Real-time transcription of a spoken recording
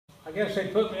I guess they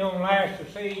put me on last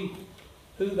to see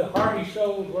who the hardy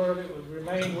souls were that would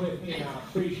remain with me, and I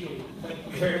appreciate it. Thank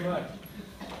you very much.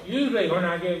 Usually when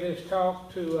I give this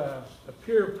talk to a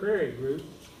pure prairie group,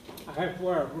 I have to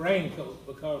wear a raincoat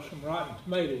because some rotten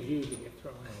tomatoes usually get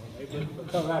thrown on me,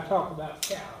 because I talk about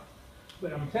cows.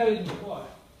 But I'm telling you what,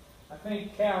 I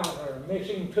think cows are a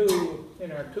missing tool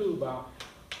in our toolbox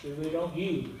that we don't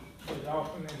use as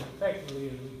often and effectively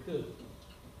as we could.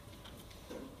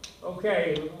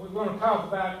 Okay, we're going to talk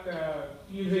about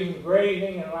using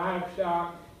grazing and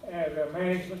livestock as a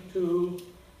management tool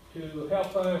to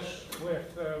help us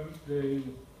with the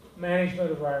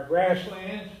management of our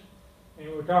grasslands. And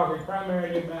we're talking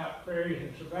primarily about prairies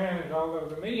and savannas, although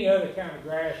there are many other kind of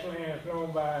grasslands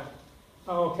known by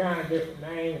all kind of different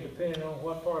names depending on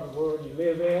what part of the world you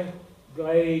live in.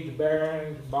 Glades,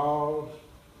 barrens, balls,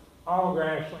 all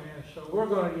grasslands. So we're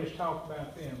going to just talk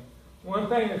about them. One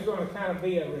thing that's going to kind of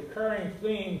be a recurring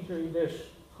theme through this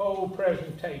whole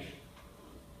presentation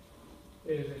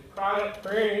is that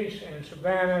prairies and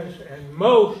savannas and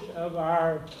most of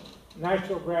our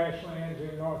natural grasslands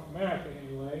in North America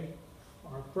anyway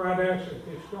are products of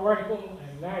historical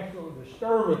and natural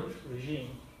disturbance regimes.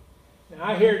 Now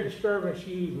I hear disturbance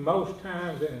used most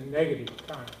times in a negative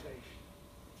connotation.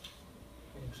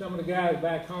 And some of the guys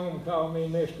back home call me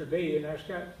Mr. D, and that's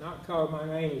not because my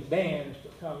name is Dan, it's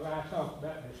because I talk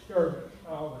about disturbance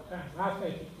all the time. I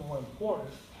think it's more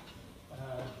important.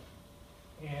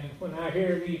 And when I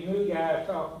hear these new guys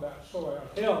talk about soil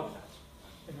health,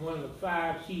 and one of the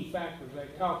 5 key factors they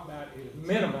talk about is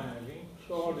minimizing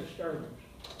soil disturbance,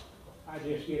 I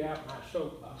just get out my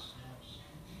soapbox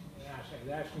and I say,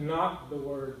 that's not the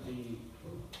word to use.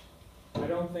 I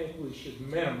don't think we should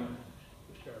minimize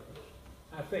disturbance.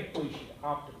 I think we should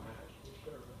optimize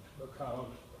disturbance because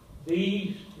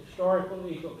these historical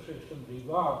ecosystems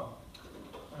evolved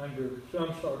under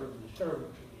some sort of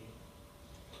disturbance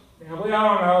regime. Now we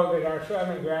all know that our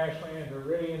southern grasslands are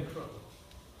really in trouble.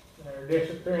 They're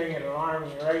disappearing at an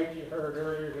alarming rate. You heard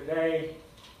earlier today,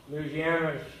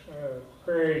 Louisiana's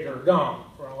prairies are gone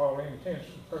for all intents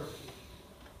and purposes.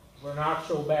 We're not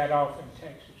so bad off in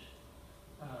Texas.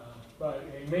 But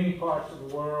in many parts of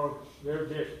the world, they're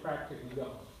just practically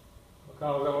gone.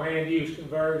 Because of land use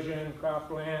conversion,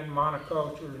 cropland,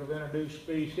 monocultures of introduced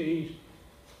species.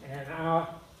 And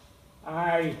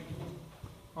I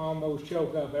almost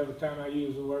choke up every time I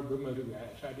use the word Bermuda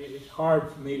grass. It's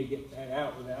hard for me to get that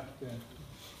out without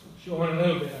showing a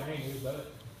little bit of anger.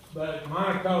 But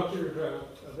monocultures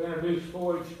of introduced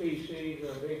forage species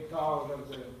are a big cause of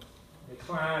the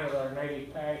decline of our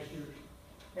native pastures.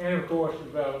 And of course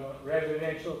development,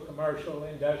 residential, commercial,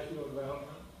 industrial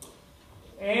development.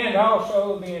 And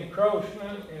also the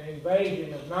encroachment and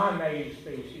invasion of non-native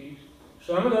species.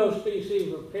 Some of those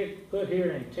species were put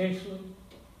here intentionally,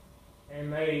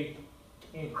 and they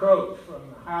encroach from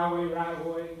the highway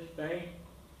right-of-ways, bank.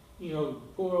 You know,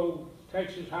 poor old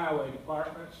Texas Highway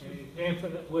Department, in its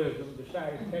infinite wisdom,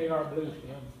 decided K.R.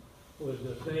 Bluestem was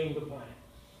the thing to plant.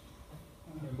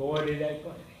 And boy, did they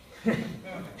plant it.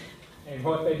 And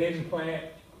what they didn't plant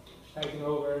is taken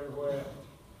over everywhere else.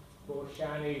 Of course,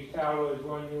 Chinese Caudle is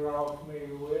one you're all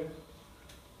familiar with.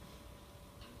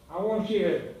 I want you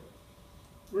to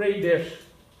read this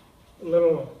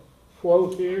little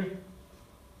quote here.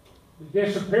 The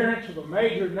disappearance of a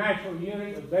major natural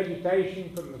unit of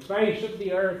vegetation from the face of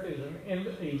the earth is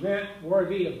an event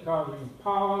worthy of causing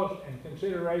pause and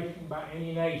consideration by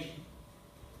any nation.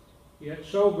 Yet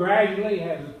so gradually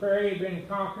has the prairie been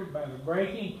conquered by the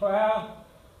breaking plow,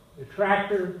 the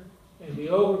tractor, and the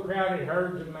overcrowded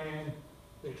herds of man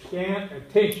that scant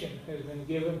attention has been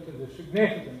given to the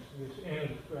significance of this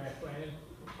endless grassland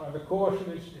by the course of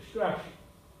its destruction.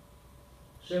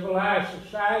 Civilized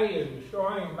society is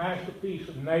destroying a masterpiece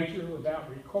of nature without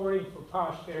recording for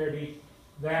posterity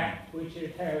that which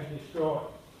it has destroyed.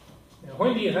 Now,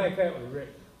 when do you think that was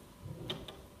written?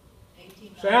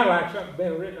 Sounds like something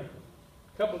been written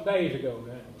a couple of days ago,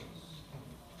 doesn't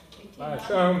it? By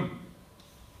some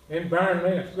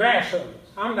environmentalist grass hugger.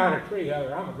 I'm not a tree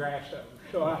hugger, I'm a grass hugger.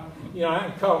 So I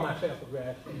can call myself a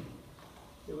grass hugger.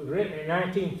 It was written in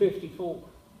 1954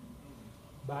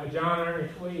 by John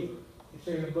Ernest Weaver. It's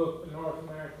in the book, The North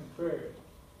American Prairie.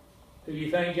 Who do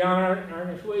you think John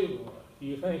Ernest Weaver was? Do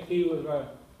you think he was an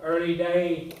early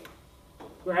day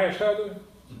grass hugger,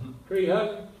 tree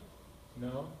hugger?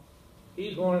 No.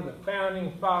 He's one of the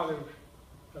founding fathers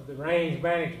of the range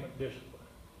management discipline.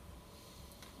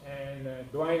 And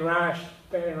Dwayne Rice,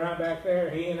 standing right back there,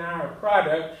 he and I are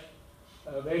products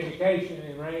of education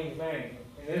in range management.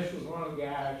 And this was one of the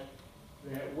guys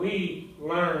that we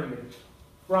learned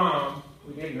from,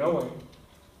 we didn't know him,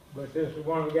 but this is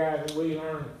one of the guys that we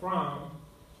learned from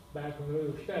back when we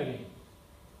were studying.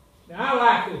 Now,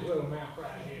 I like this little map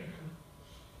right here.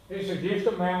 This is just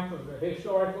a map of the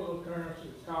historical occurrence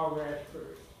of tallgrass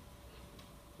prairie.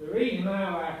 The reason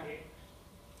I like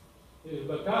it is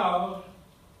because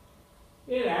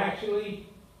it actually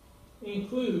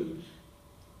includes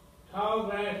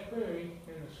tallgrass prairie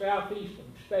in the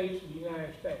southeastern states of the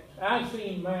United States. I've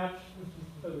seen maps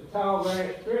of the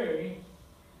tallgrass prairie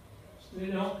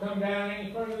that don't come down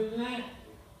any further than that.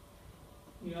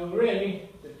 You know, really,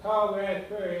 the tallgrass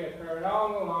prairie occurred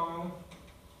all along,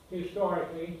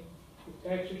 historically, the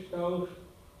Texas coast,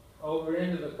 over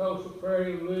into the coastal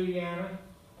prairie of Louisiana,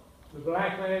 the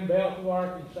Blackland Belt of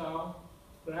Arkansas,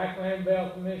 Blackland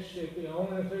Belt of Mississippi,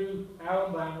 on through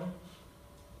Alabama,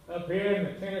 up here in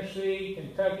the Tennessee,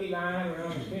 Kentucky line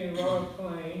around the Penroy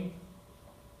Plain,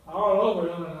 all over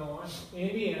Illinois,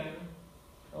 Indiana,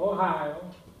 Ohio.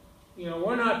 You know,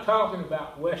 we're not talking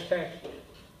about West Texas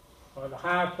or the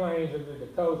high plains of the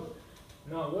Dakotas.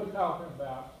 No, we're talking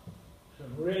about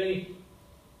some really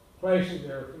places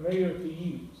that are familiar to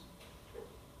you.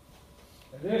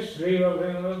 And this zeroes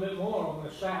in a little bit more on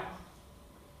the south,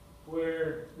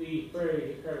 where these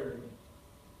prairies occurred.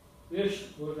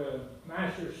 This was a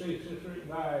master's thesis written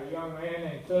by a young man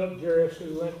named Philip Juris,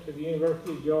 who went to the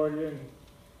University of Georgia,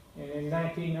 and in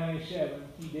 1997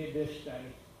 he did this study.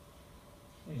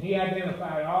 And he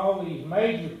identified all these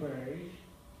major prairies,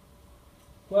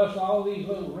 plus all these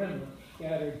little remnants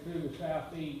scattered through the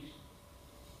southeast,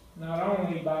 not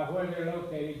only by where they're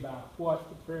located, by what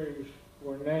the prairies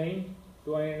were named.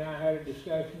 Dwayne and I had a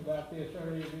discussion about this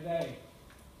earlier today.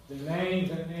 The names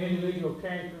and the individual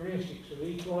characteristics of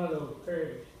each one of those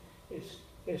prairies.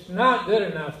 It's not good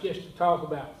enough just to talk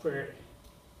about prairie.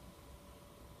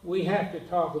 We have to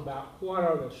talk about what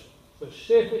are the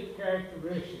specific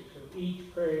characteristics of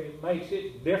each prairie that makes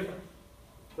it different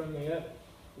from the other.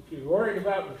 If you're worried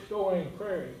about restoring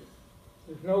prairie,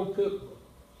 there's no cookbook.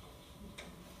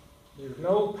 There's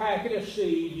no packet of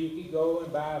seed you can go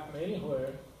and buy from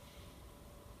anywhere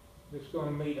that's going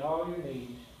to meet all your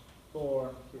needs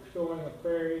for restoring a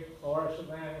prairie or a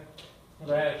savanna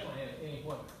grassland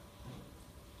anywhere.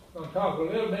 I'm going to talk a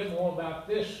little bit more about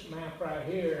this map right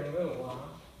here in a little while.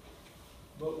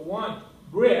 But one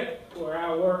Brit, where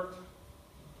I worked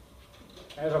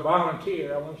as a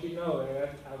volunteer, I want you to know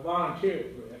that I volunteered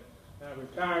at Brit. I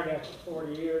retired after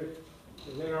 40 years,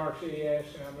 was in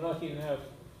RCS, and I'm lucky enough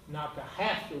not to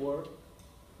have to work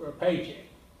for a paycheck.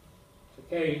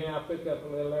 Occasionally I'll pick up a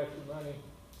little extra money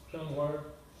somewhere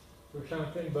for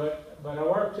something, but I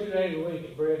work 2 days a week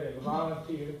at Brit as a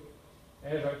volunteer,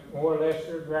 as a more or less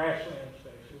their grassland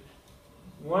specialist.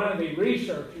 One of the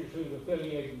researchers who's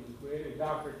affiliated with Brit is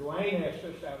Dr. Dwayne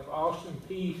Estes out of Austin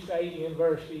Peay State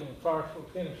University in Clarksville,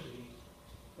 Tennessee.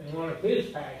 And one of his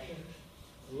passions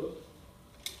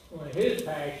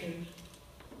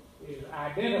is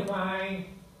identifying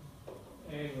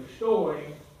and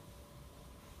restoring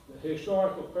the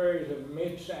historical prairies of the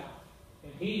Mid-South.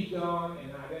 And he's gone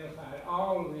and identified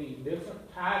all of these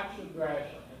different types of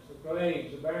grasslands, the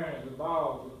glades, the barrens, the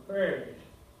bogs, the prairies.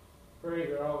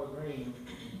 Prairies are all the green,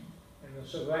 and the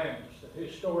savannas, the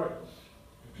historicals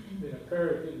that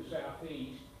occur to the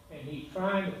southeast. And he's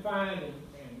trying to find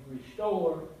and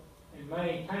restore and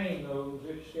maintain those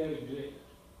that still exist.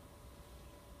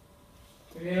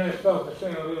 And then let's focus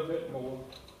in a little bit more.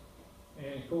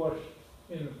 And of course,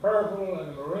 in the purple and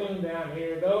the maroon down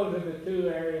here, those are the two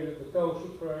areas of the coastal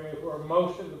prairie where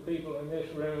most of the people in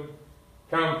this room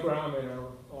come from and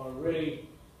are really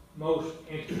most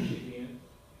interested in.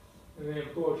 And then,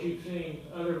 of course, you've seen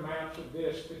other maps of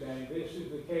this today. This is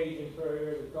the Cajun prairie,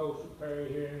 or the coastal prairie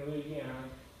here in Louisiana.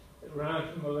 It runs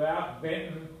from about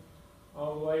Benton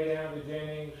all the way down to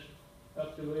Jennings,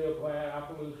 up to Ville Platte,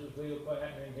 Opelousas, Ville Platte,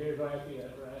 and then here's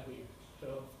Lafayette right here.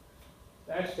 So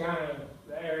that's kind of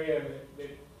the area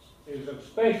that is of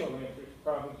special interest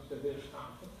probably to this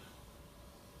conference.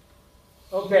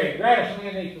 Okay,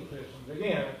 grassland ecosystems.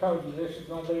 Again, I told you this is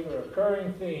going to be a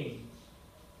recurring theme.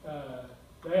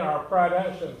 They are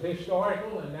products of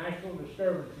historical and natural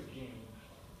disturbance regimes.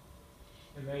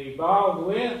 And they evolved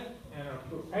with and are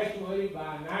perpetuated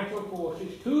by natural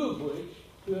forces, two of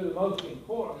the most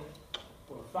important,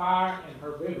 were fire and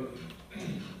herbivory.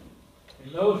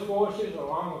 And those forces,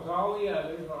 along with all the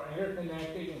others, are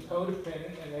interconnected and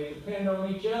codependent, and they depend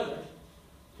on each other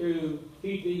to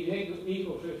keep these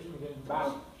ecosystems in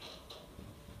balance.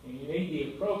 And you need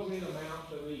the appropriate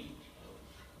amounts of each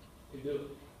to do it.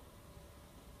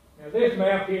 Now this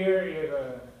map here is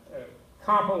a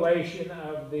compilation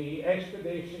of the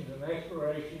expeditions and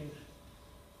explorations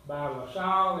by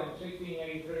LaSalle in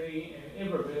 1683 and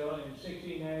Iberville in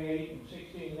 1698 and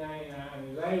 1699,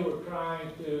 and they were trying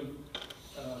to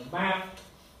map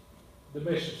the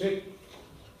Mississippi.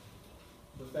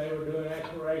 But they were doing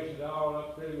explorations all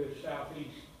up through the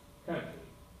southeast country.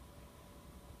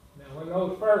 Now, when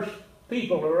those first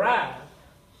people arrived,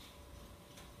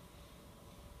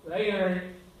 they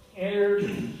entered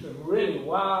some really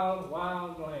wild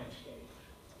landscapes.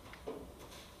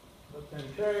 But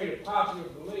contrary to popular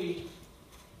belief,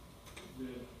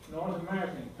 the North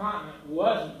American continent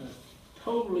wasn't a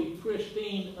totally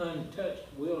pristine, untouched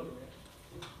wilderness,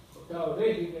 because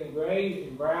it had been grazed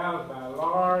and browsed by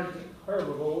large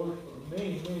herbivores for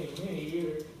many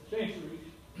years, centuries,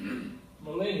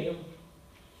 millenniums,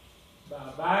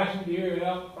 by bison, deer,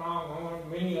 elk, pronghorn,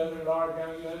 many other large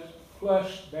ungulates,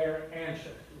 plus their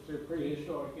ancestors, their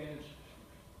prehistoric ancestors.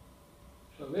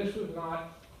 So this was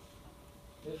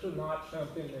not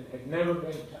something that had never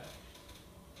been touched.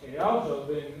 It had also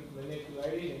been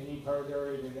manipulated, and you've heard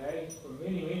earlier today, for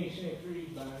many centuries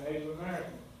by Native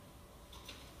Americans.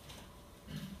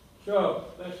 So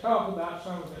let's talk about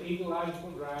some of the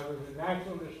ecological drivers and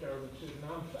natural disturbances. And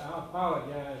I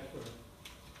apologize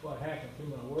for what happened to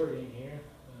my wording here.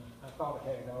 I thought I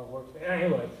had it all worked out.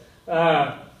 Anyway,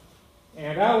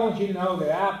 and I want you to know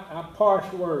that I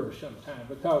parse words sometimes,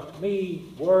 because to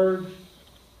me, words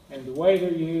and the way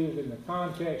they're used and the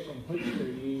context in which they're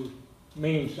used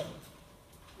mean something.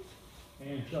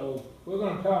 And so we're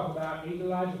going to talk about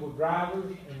ecological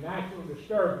drivers and natural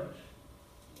disturbance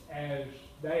as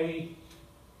they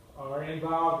are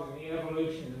involved in the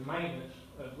evolution and maintenance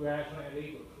of grassland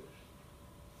ecosystems.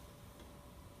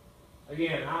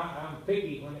 Again, I'm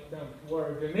picky when it comes to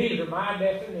words, and these are my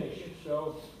definitions,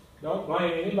 so don't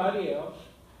blame anybody else.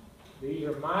 These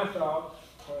are my thoughts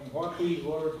on what these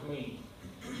words mean.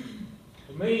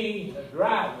 To me, a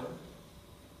driver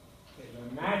is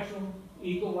a natural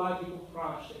ecological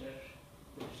process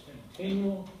that's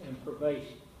continual and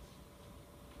pervasive.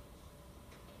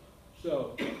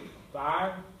 So,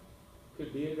 fire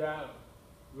could be a driver.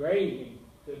 Grazing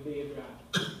could be a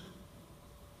driver.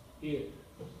 Here,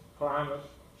 climate,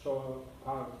 soil,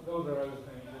 poverty, those are other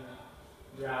things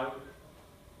that are drivers.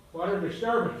 What are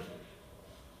disturbances?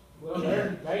 Well,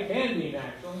 they can be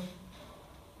natural,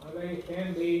 or they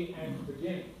can be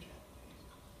anthropogenic.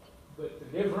 But the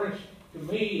difference to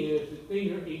me is that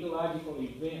these are ecological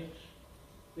events.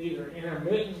 These are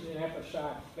intermittent and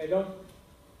episodic. They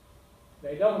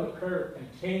don't occur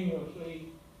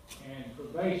continuously and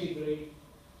pervasively,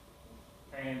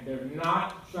 and they're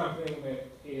not something that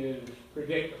is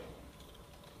predictable.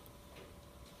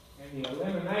 And the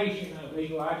elimination of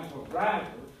ecological drivers,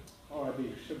 or the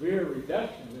severe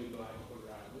reduction of ecological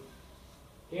drivers,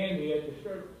 can be a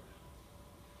disturbance.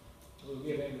 We'll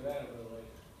get into that a little later.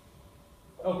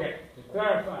 Okay, to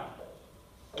clarify,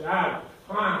 drivers,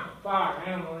 climate, fire,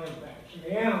 animal impacts. And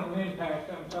the animal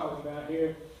impacts I'm talking about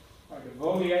here are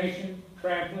defoliation,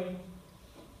 trampling,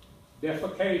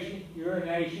 defecation,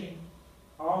 urination,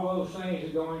 all those things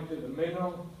that go into the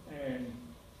mineral and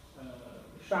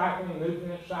cycling,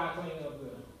 nutrient cycling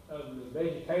of the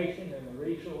vegetation and the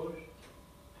resource.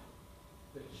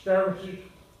 The disturbances,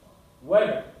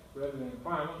 weather, rather than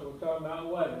climate, we're talking about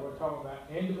weather. We're talking about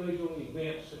individual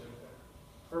events that occur.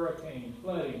 Hurricanes,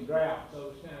 flooding, drought,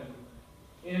 those kinds of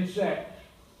things. Insects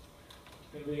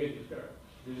can be a disturbance.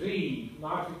 Disease,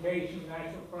 modification,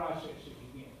 natural processes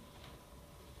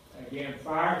again. Again,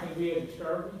 fire can be a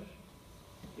disturbance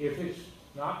if it's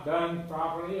not done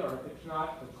properly or if it's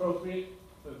not appropriate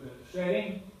for the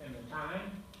setting and the time.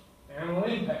 Animal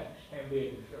impacts can be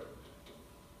a disturbance.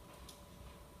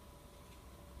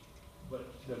 But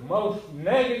the most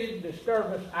negative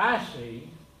disturbance I see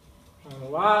on a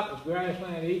lot of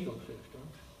grassland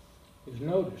ecosystems is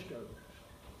no disturbance.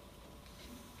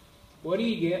 What do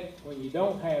you get when you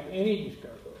don't have any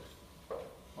disturbance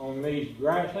on these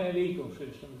grassland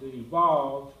ecosystems that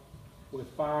evolved with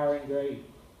fire and grazing?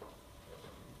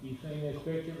 You've seen this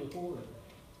picture before.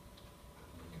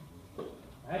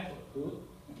 That's what's cool.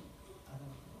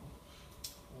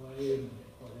 What is it?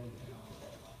 What is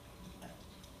it?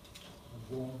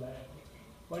 I'm going back.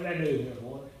 What did I do here,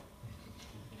 boys?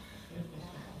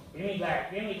 Give me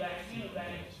back, give me back, give me back.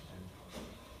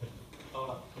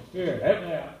 Here, help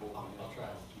me out. I'll try.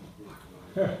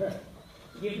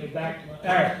 Give me back to my,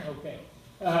 there, okay.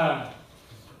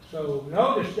 So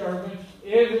no disturbance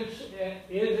is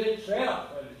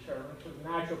itself a disturbance of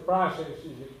natural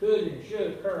processes that could and should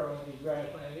occur on these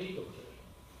grassland ecosystems.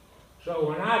 So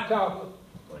when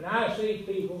I see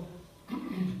people,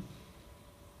 and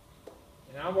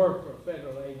I worked for a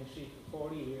federal agency for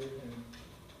 40 years,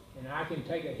 and I can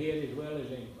take a hit as well as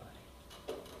anybody.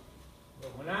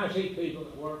 But when I see people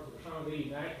that work for some of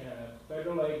these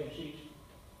federal agencies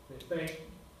that think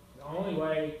the only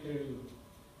way to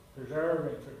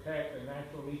preserve and protect the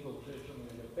natural ecosystem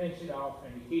is to fence it off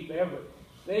and to keep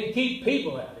they'd keep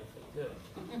people out if they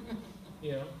could.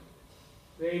 You know,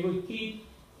 they would keep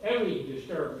every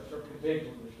disturbance or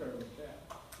potential disturbance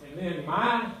out. And then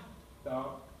my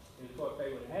thought is what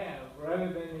they would have,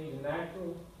 rather than these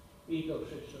natural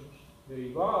ecosystems that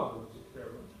evolve with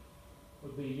disturbance,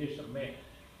 would be just a mess.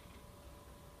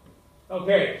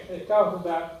 Okay, let's talk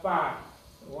about fire,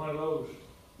 one of those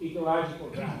ecological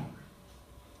drivers.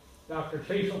 Dr.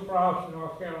 Cecil Frost of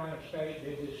North Carolina State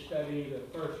did this study,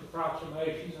 the first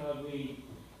approximation of the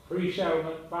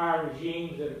pre-settlement fire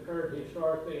regimes that occurred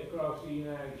historically across the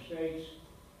United States.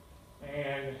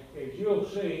 And as you'll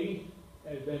see,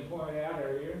 has been pointed out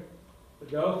earlier, the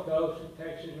Gulf Coast of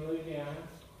Texas and Louisiana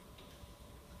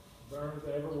burned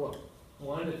every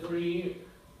 1 to 3 years.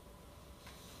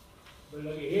 But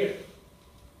look at here.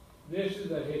 This is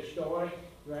the historic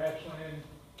grassland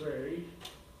prairies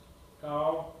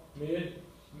called mid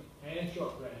and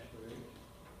short grass prairies.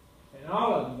 And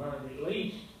all of them burned at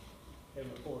least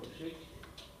every 4 to 6 years.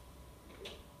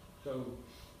 So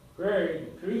prairie,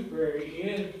 the true prairie,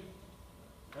 is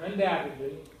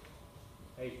undoubtedly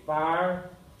a fire,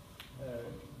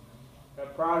 a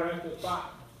product of fire.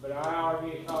 But I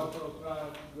argue it's also a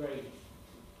product of grazing.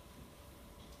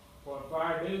 What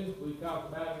fire do, we talk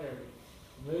about it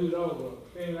every. Moves over,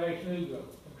 stimulates new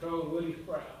growth, controls woody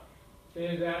sprouts,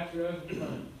 sends out shrubs and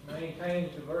plants,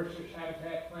 maintains diverse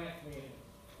habitat plant community,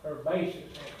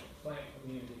 herbaceous plant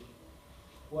community.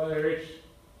 Whether it's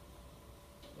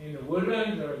in the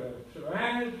woodlands or the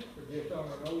savannas or just on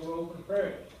an old open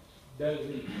prairie, does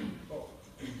these for.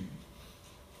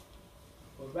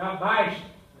 What about bison?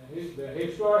 The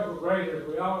historical grazers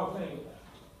we all think about.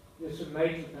 This is a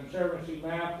Nature Conservancy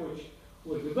map which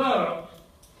was developed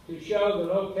to show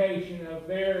the location of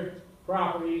their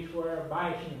properties where a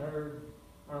bison herd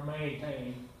are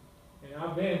maintained. And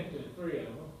I've been to 3 of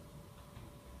them.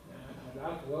 I'd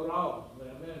like to go to all of them, but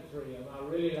I've been to 3 of them. I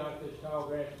really like this tall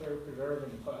grass prairie preserve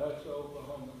in Pawhuska,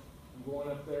 Oklahoma. I'm going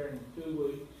up there in 2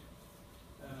 weeks.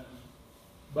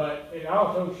 But it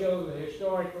also shows the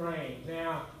historic range.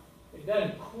 Now, it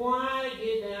doesn't quite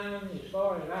get down as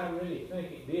far as I really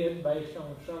think it did based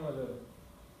on some of the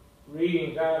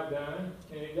readings I've done.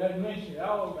 And it doesn't mention at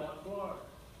all about Florida.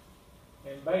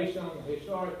 And based on the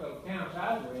historical accounts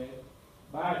I've read,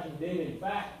 bison did in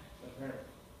fact occur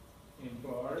in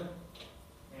Florida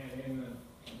and in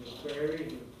the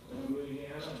prairies of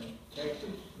Louisiana and Texas,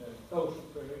 the coastal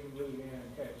prairies of Louisiana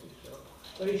and Texas. So,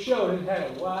 but it showed it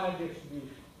had a wide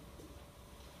distribution.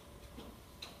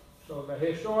 So the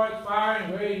historic fire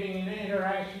and grazing and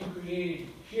interaction created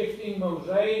shifting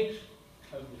mosaics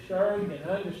of disturbed and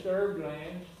undisturbed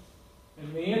lands,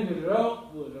 and the end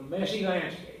result was a messy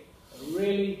landscape, a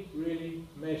really, really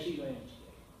messy landscape.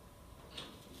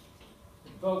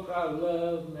 And folks, I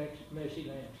love messy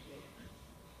landscapes.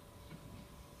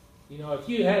 You know, if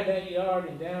you had that yard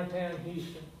in downtown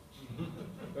Houston,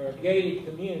 or a gated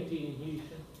community in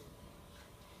Houston,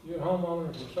 your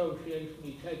homeowners association would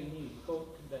be taking you to court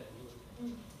today.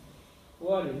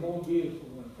 What is more beautiful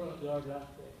than a front yard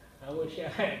like that? I wish I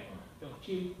had one, don't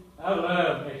you? I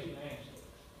love messy landscapes.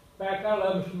 In fact, I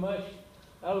love them so much,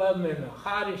 I love them in the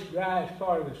hottest, driest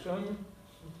part of the summer, and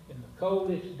the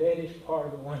coldest, deadest part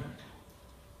of the winter.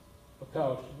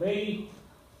 Because to me,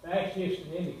 that's just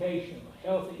an indication of a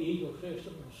healthy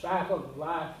ecosystem, a cycle of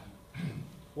life,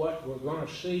 what we're going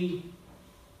to see,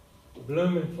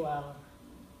 blooming flowers,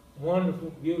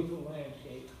 wonderful, beautiful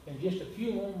landscape. In just a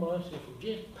few more months, if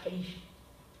we're just patient.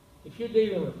 If you're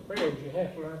dealing with prairies, you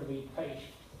have to learn to be patient.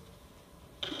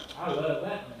 I love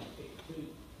that landscape too.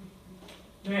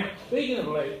 Now, speaking of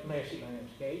messy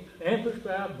landscapes, and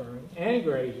prescribed burning and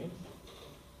grazing,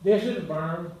 this is a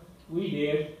burn we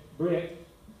did, brick.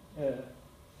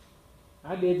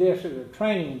 I did this as a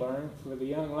training burn for the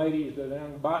young ladies, the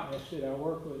young botanists that I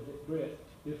work with at Grit.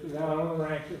 This was out on the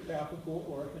ranch south of Fort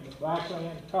Worth in the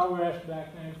Blackland, tall grass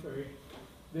Blackland prairie.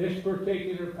 This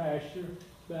particular pasture,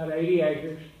 about 80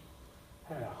 acres,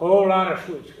 had a whole lot of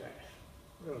switchgrass.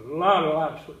 A lot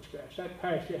of switchgrass. That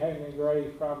pasture hadn't been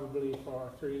grazed probably for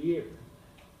 3 years.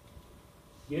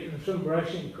 Getting some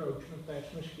brush encroachment,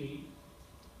 that's mesquite.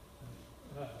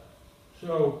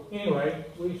 So anyway,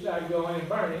 we decided to go in and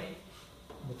burn it.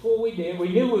 Before we did, we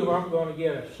knew we weren't going to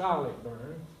get a solid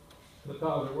burn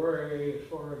because there were areas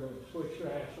where the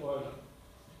switchgrass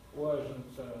wasn't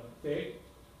thick.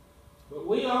 But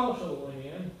we also went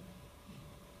in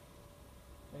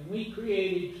and we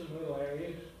created some little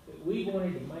areas that that we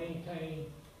wanted to maintain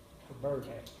for bird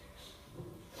habitat,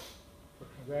 for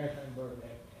some grassland bird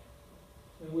habitat.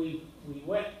 And we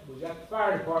got the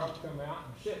fire department to come out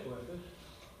and sit with us,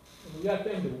 and we got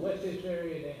them to wet this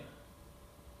area down.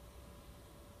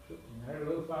 So, and their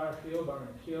little fire still burning,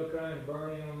 still trying to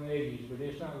burn in on the edges, but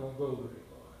it's not going to go very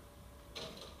far.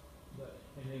 But,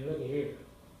 and then look at here.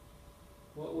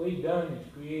 What we've done is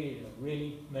created a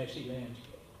really messy landscape.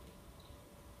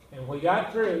 And we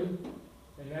got through,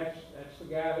 and that's the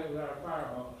guy that was our fire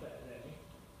boss that day.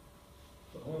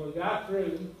 But when we got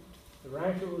through, the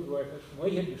rancher was with us, and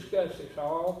we had discussed this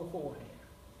all beforehand.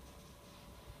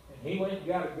 And he went and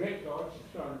got a grip torch and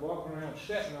started walking around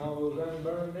setting all those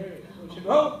unburned areas. We said,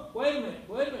 oh, wait a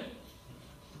minute.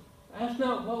 That's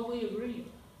not what we agreed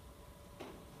on.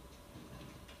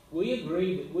 We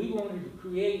agreed that we wanted to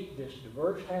create this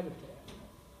diverse habitat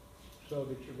so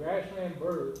that your grassland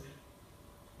birds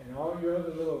and all your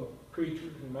other little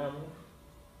creatures and mammals,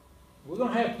 we're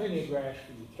going to have plenty of grass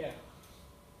for your cattle.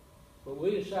 But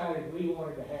we decided we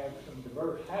wanted to have some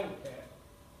diverse habitat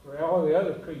for all the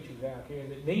other creatures out here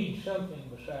that need something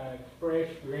besides fresh,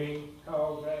 green,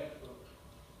 tall grass growth.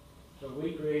 So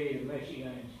we created a messy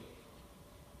landscape.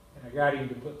 And I got him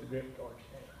to put the grip torch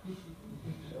down.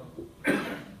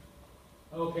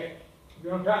 So, okay.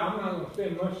 I'm not going to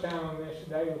spend much time on this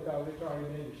today because it's already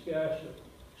been discussed.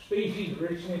 Species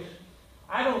richness,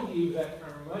 I don't use that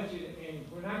term much. And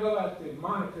when I go out to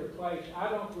monitor a place, I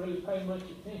don't really pay much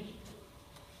attention.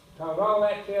 Because all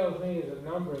that tells me is a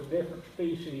number of different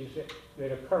species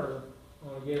that occur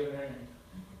on a given area.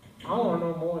 I want to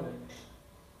know more than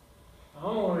that. I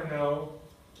want to know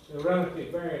the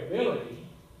relative variability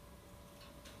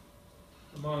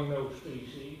among those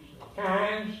species, the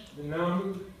kinds, the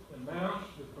numbers, the amounts,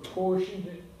 the proportions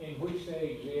in which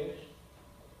they exist.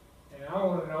 And I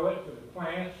want to know it for the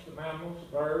plants, the mammals,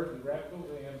 the birds, the reptiles,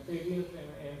 the amphibians,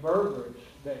 and invertebrates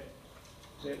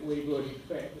that we would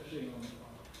expect to see on the farm.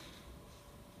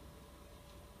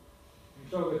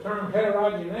 So the term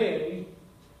heterogeneity,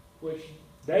 which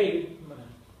David,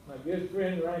 my good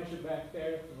friend, the rancher back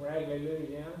there from Ragley,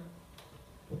 Louisiana,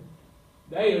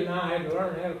 David and I had to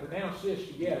learn how to pronounce this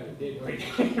together, didn't we?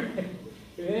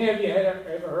 If any of you had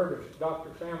ever heard of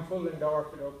Dr. Sam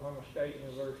Fullendorf at Oklahoma State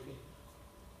University,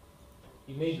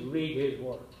 you need to read his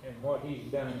work and what he's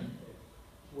done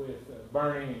with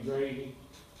burning and grazing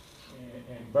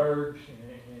and birds,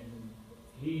 and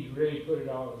he's really put it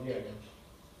all together.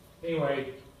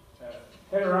 Anyway,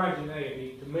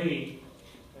 heterogeneity, to me,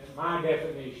 and my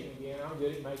definition, again, I'm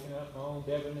good at making up my own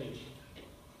definitions,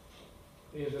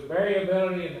 is the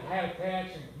variability in the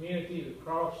habitats and communities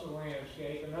across the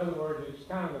landscape. In other words, it's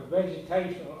kind of the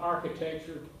vegetational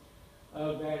architecture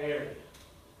of that area.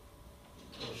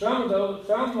 Some of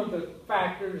the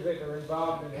factors that are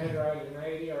involved in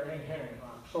heterogeneity are inherent,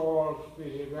 like soils,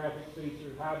 physiographic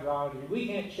features, hydrology. We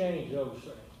can't change those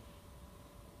things.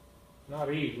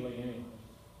 Not easily, anyway.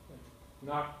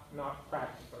 Not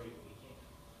practically we can.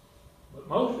 But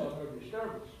most of them are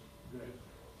disturbance driven.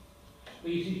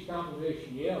 Species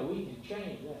composition, yeah, we can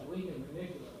change that. We can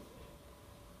manipulate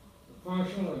that. The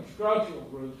functional and structural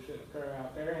groups that occur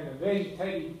out there and the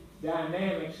vegetative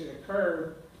dynamics that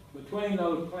occur between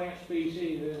those plant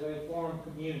species as they form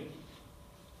communities.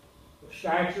 The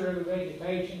stature of the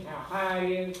vegetation, how high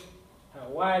it is, how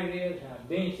wide it is, how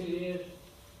dense it is,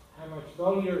 how much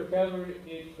foliar cover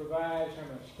it provides, how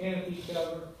much canopy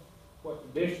cover,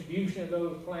 what the distribution of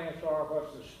those plants are,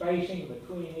 what's the spacing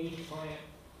between each plant,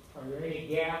 are there any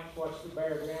gaps, what's the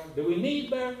bare ground? Do we need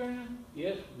bare ground?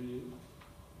 Yes, we do.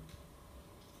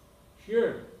 Sure.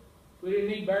 If we didn't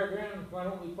need bare ground, why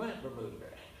don't we plant Bermuda grass?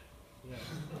 Yeah.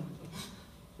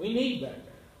 We need bare ground.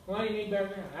 Why do you need bare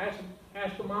ground?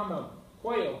 Ask a mama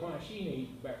quail why she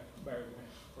needs bare ground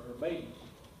for her babies.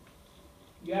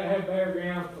 You got to have bare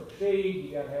ground for seed.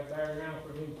 You got to have bare ground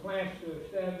for new plants to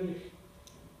establish.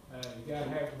 You got to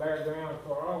have bare ground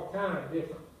for all kinds of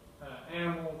different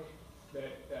animals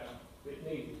that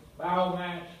need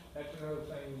biomass. That's another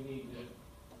thing we need to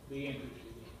be interested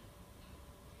in.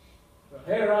 So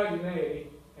heterogeneity,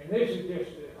 and this is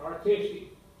just an artistic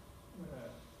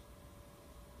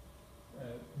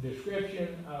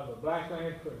description of a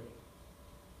blackland prairie.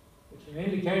 It's an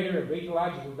indicator of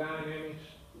ecological dynamics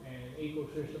and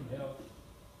ecosystem health.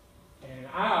 And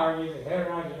I argue that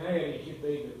heterogeneity should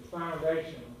be the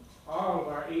foundation of all of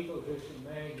our ecosystem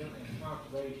management and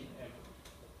conservation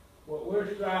efforts. What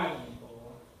we're striving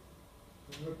for,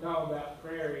 when we're talking about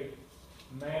prairie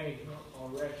management or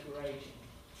restoration,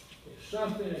 is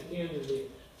something akin to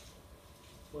this.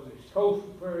 Whether it's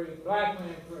coastal prairie,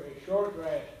 blackland prairie, short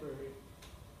grass prairie,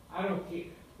 I don't care.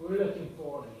 We're looking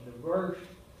for a diverse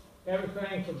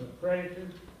everything from the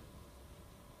predators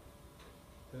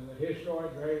to the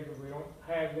historic grazers. We don't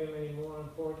have them anymore,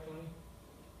 unfortunately.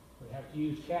 We have to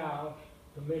use cows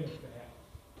to mimic that.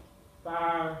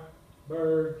 Fire,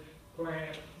 birds,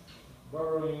 plants,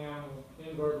 burrowing animals,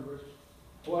 invertebrates,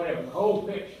 whatever, the whole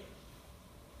picture.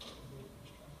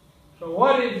 So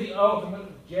what is the ultimate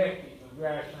objective of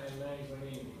grassland management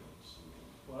anyway?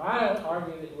 Well, I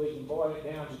argue that we can boil it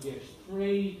down to just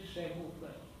three simple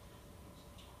things.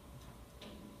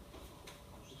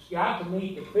 It's got to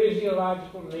meet the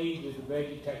physiological needs of the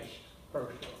vegetation,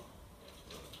 first of all.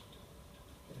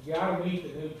 It's got to meet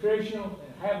the nutritional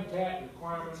and habitat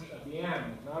requirements of the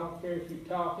animals. And I don't care if you're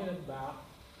talking about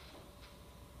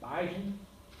bison.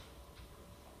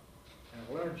 And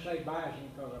I've learned to say bison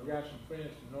because I've got some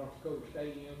friends from North Dakota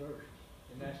State University.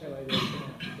 And that's how they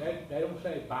pronounce it. They don't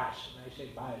say bison, they say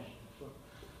bison.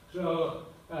 So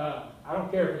I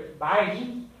don't care if it's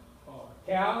bison, or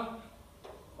cows,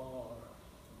 or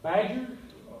badgers,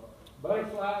 or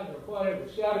butterflies, or whatever.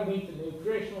 It's got to meet the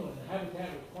nutritional and habitat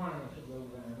requirements of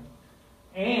those animals.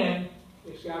 And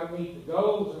it's got to meet the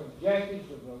goals and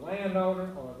objectives of the landowner,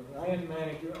 or the land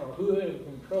manager, or whoever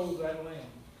controls that land.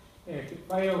 And if it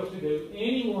fails to do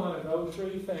any one of those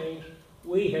three things,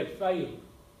 we have failed.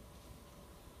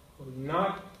 We've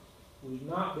not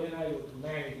been able to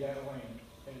manage that land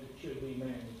as it should be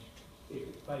managed if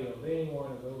it fails any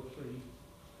one of those three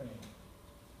things.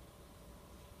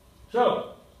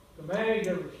 So, to manage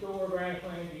or restore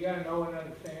grasslands, you got to know and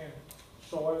understand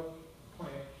soil,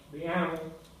 plants, the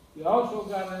animal. You also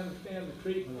got to understand the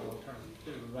treatment alternatives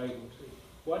that are available to you.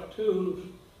 What tools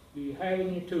do you have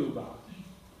in your toolbox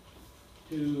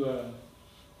to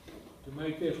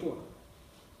make this work?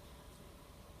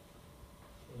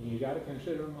 And you got to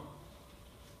consider them all.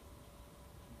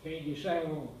 You can't just say,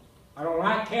 well, I don't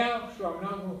like cows, so I'm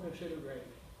not going to consider grazing.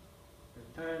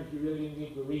 There's times you really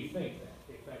need to rethink that,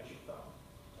 if that's your thought.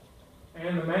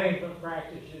 And the management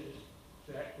practices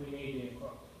that we need to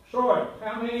incorporate. Soil.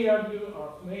 How many of you are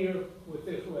familiar with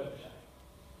this website?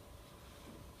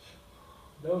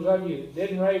 Those of you that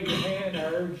didn't raise your hand, I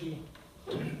urge you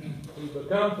to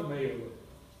become familiar with it.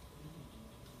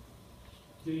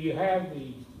 Do you have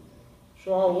the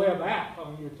Soil Web app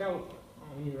on your telephone,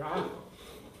 on your iPhone?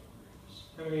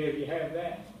 How many of you have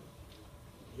that?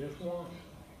 Just one.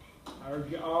 I urge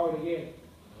you all to get it.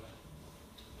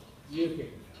 You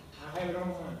can. I have it on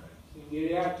mine. You can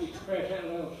get it out, you can press that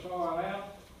little soil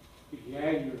out. If you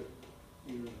have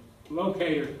your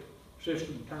locator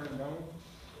system turned on,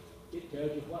 it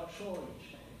tells you what soil it's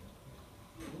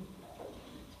standing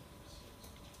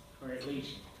on. Or at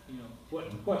least, you know,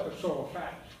 what the soil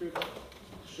site description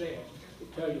says.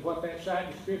 It tells you what that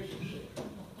site description says,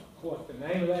 what the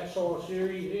name of that soil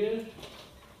series is,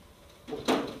 what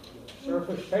the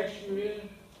surface texture is,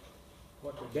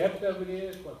 what the depth of it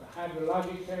is, what the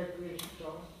hydrologic characteristics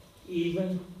are,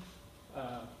 even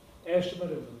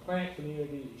estimate of the plant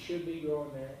community that should be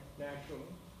growing there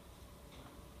naturally.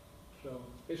 So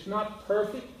it's not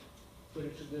perfect, but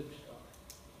it's a good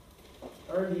start.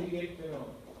 Urge you to get to know it.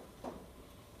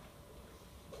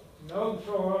 Know the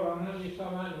soil. I'm not just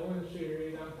talking about knowing the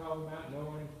series. I'm talking about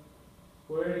knowing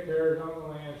where it occurs on the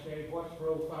landscape, what the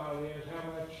profile is,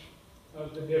 how much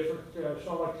of the different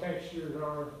soil textures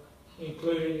are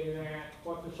included in that,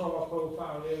 what the soil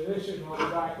profile is. This is my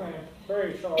Grasslands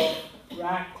prairie soil,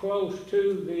 right close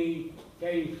to the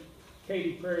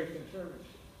Katy Prairie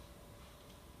Conservancy.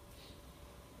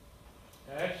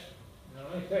 That's, now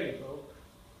let me tell you folks,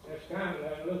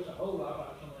 that looks a whole lot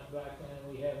like some of that grassland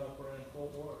we have up around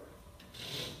Fort Worth.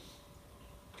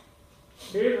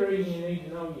 Here's the reason you need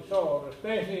to know your soil,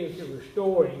 especially if you're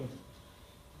restoring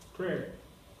prairie.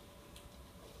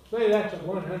 Say that's a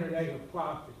 100-acre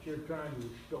plot that you're trying to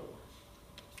restore.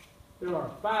 There are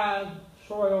 5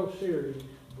 soil series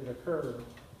that occur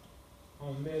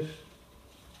on this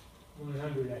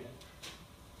 100 acres.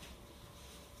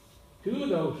 2 of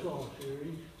those soil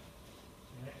series,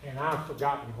 and I've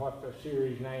forgotten what the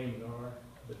series names are,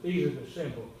 but these are the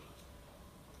symbols,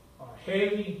 are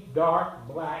heavy, dark,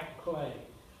 black clays.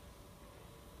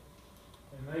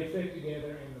 And they fit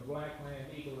together in the Blackland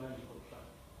ecological site.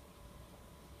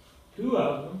 2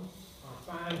 of them are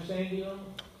fine sandy loam,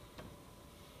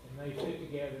 and they fit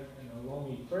together in the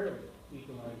loamy prairie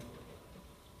ecological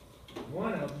site.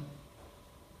 1 of them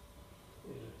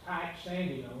is a tight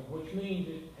sandy loam, which means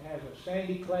it has a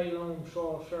sandy clay loam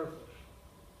soil surface,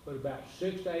 but about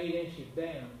 6 to 8 inches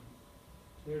down,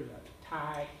 there's a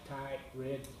tight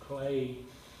red clay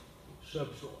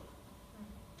subsoil.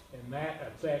 And that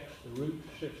affects the root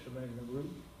system and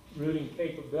the rooting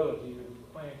capability of the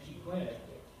plants you plant out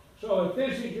there. So if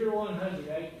this is your 100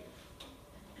 acres,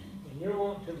 and you're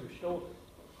wanting to restore it,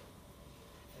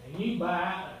 and you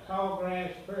buy a tall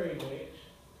grass prairie mix,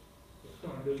 it's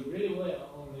going to do really well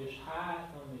on this tight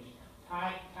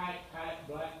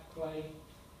black clay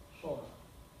soil.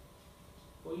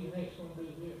 What do you think it's going to do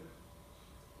here?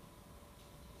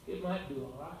 It might do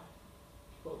all right.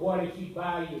 But what if you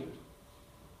buy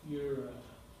your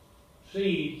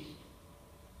seeds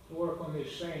to work on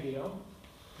this sandy loam,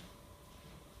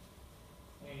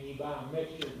 and you buy a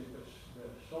mixture that the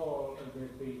soil,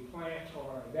 that the plants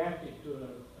are adapted to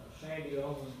a sandy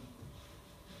loam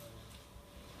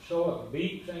soil, a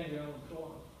deep sandy loam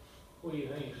soil? What do you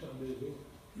think it's going to do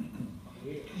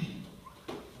here? Here.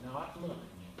 Not much.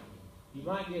 You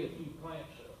might get a few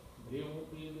plants up, but it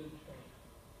won't be a good stand.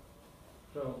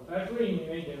 So that's the reason you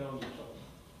need to know your soil.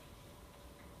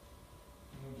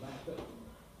 I'm going to back up.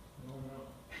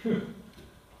 No.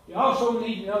 You also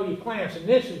need to know your plants, and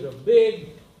this is a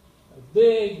big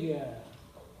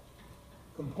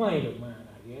complaint of mine,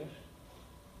 I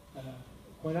guess.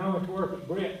 When I went to work at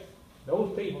Britt,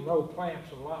 those people know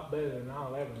plants a lot better than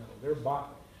I'll ever know. They're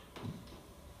botanists.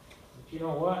 But you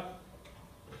know what?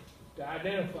 To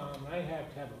identify them, they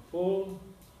have to have a full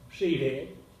seed head.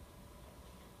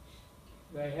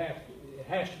 It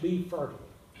has to be fertile.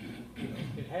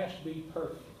 It has to be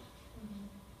perfect.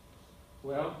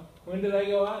 Well, when do they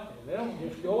go out there? They don't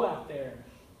just go out there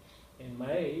in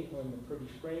May when the pretty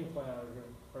spring flowers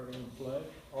are in flush,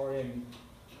 or in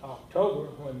October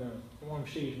when the warm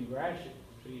season grasses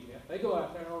are seed out. They go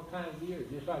out there all kinds of years,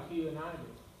 just like you and I do.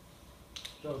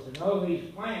 So to know these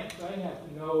plants, they have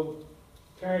to know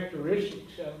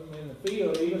characteristics of them in the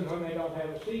field, even when they don't have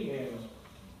a seed head on them.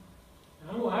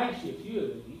 I'm going to ask you a few of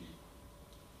these.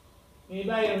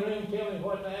 Anybody in the room tell me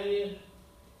what that is?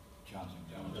 Johnson.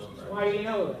 Why do you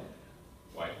know that?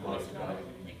 White.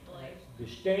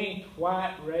 Distinct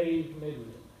white raised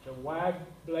midrib. It's a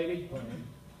wide-bladed plant.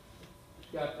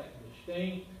 It's got that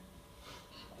distinct,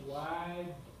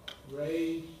 wide,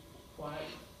 raised,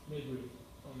 white midrib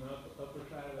on the upper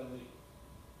side of the leaf.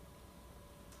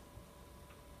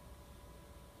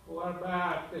 What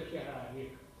about this guy right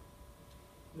here?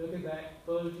 Look at that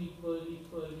fuzzy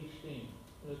stem.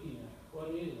 Look at that. What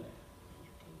is that?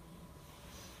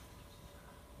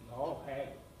 You all have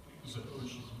it.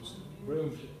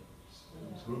 Broomstick.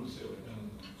 Broomstick.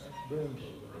 That's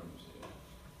broomstick.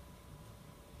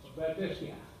 What about this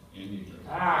guy? Indian grass.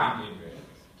 Ah!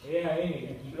 Yeah,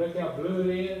 Indian grass. Look how blue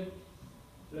it is.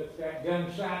 Look at that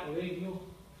gunsight leaf.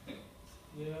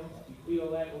 You know, you peel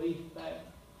that leaf back,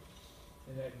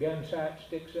 and that gunsight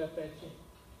sticks up at you.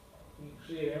 You can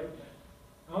see it every time.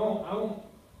 I won't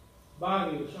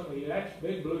bother you with some of you. That's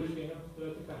big blue stem.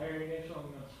 Look at the hairiness on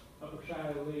the upper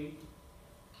side of the leaf.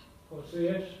 What's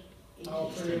this?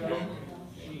 All three of them.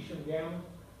 Eastern gamma.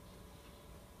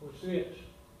 What's this?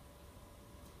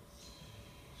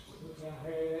 Look how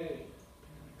hairy that is.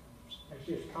 That's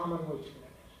just common witch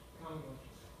grass. Common witch.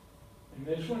 And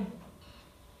this one?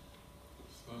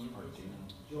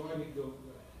 Jointed goat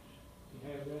grass. You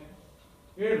have that?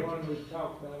 Here's one we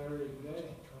talked about earlier today.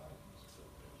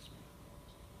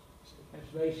 That's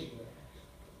basic grass.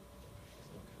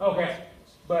 Okay,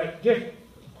 but just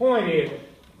the point is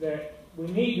that we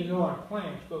need to know our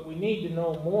plants, but we need to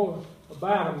know more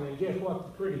about them than just what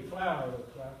the pretty flower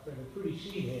looks like or the pretty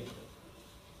seed head looks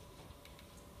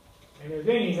like. And there's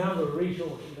any number of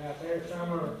resources out there.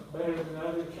 Some are better than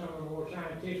others, some are more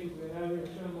scientific than others,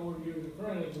 some are more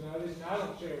user-friendly than others. And I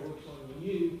don't care which one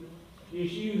you use.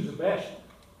 Just use the best one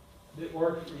that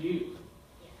works for you.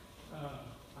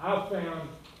 I've found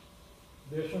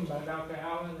this one by Dr.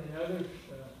 Allen and others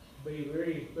to be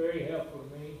very, very helpful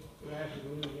to me.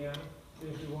 Grasslands, Louisiana.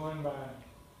 This is one by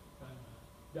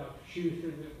Dr.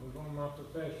 Schuster that was one of my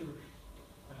professors,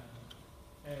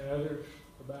 and others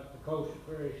about the coastal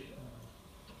prairie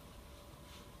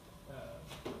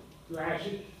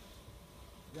grasses.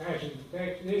 Grasses in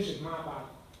Texas. This is my Bible,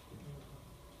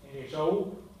 and it's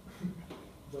old.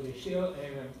 But it's still,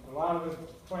 and a lot of the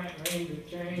plant names have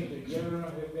changed, the genera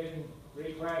have been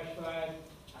reclassified.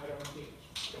 I don't get it.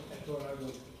 That's what I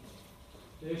look at.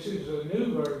 This is a new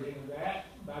version of that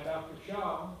by Dr.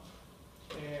 Shaw,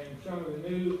 and some of the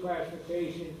new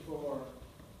classifications for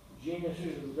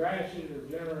genuses of grasses or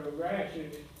genera of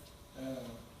grasses,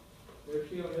 they're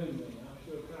still new to me. I'm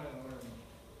still trying to learn them.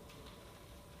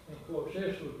 And of course,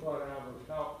 this was what I was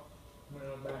taught when I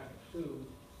was back in school,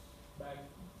 back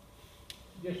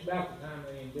just about the time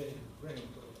they invented the printing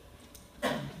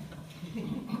press.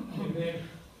 and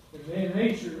then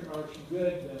these are some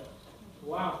good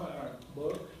wildfire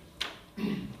books.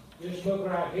 This book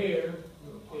right here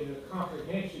is a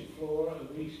comprehensive flora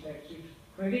of East Texas,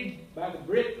 printed by the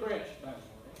Britt Press, by the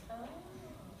way.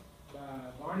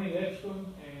 Barney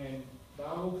Lipscomb and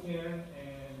Bob O'Kennon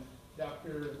and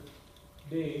Dr.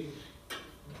 Diggs.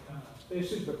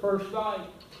 This is the first volume.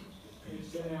 It's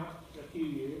been out for a few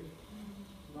years.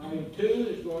 Volume 2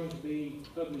 is going to be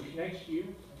published next year.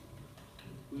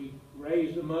 We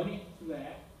raised the money for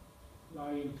that.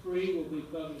 Volume 3 will be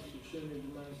published as soon as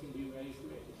the money can be raised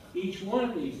for it. Each one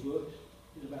of these books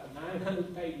is about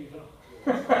 900 pages long.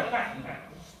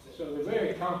 So they're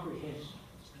very comprehensive.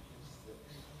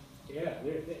 Yeah,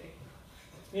 they're thick.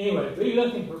 Anyway, be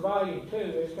looking for volume 2.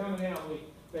 It's coming out.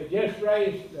 They just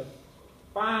raised the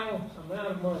final amount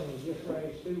of money was just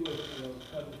raised 2 weeks ago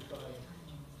to publish volume.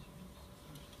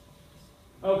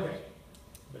 Okay.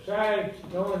 Besides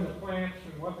knowing the plants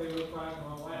and what they look like and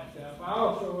all that stuff, I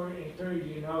also encourage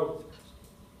you to know,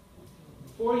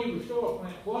 before you restore a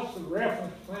plant, what's the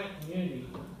reference plant community?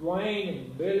 Dwayne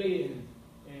and Billy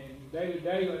and David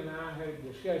Daly and I had a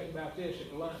discussion about this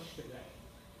at lunch today.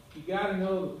 You got to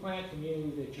know the plant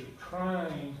community that you're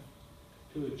trying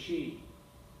to achieve.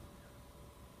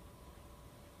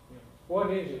 You know,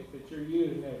 what is it that you're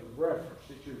using as a reference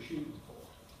that you're shooting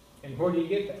for? And where do you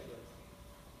get that reference?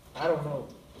 I don't know.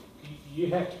 You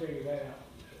have to figure that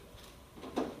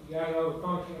out. You got to know the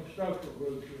functional and structural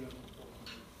groups you're looking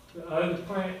for. The other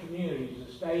plant communities,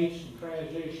 the states and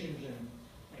transitions and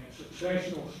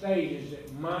successional stages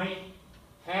that might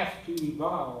have to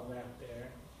evolve out there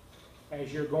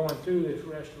as you're going through this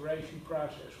restoration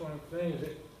process. One of the things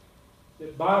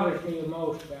that bothers me the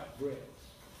most about Britt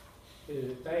is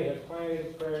that they have planted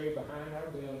a prairie behind our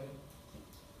building.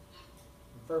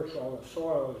 First of all, the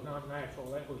soil is not natural.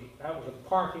 That was a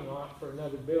parking lot for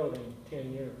another building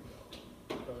 10 years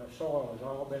ago. So the soil has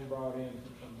all been brought in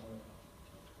from somewhere else.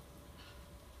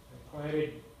 They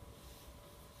planted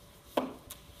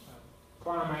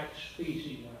climax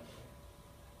species out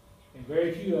there, and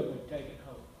very few of them have taken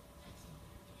hold.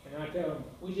 And I tell them,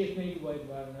 we just need to wait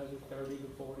about another 30 to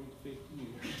 40 to 50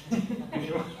 years.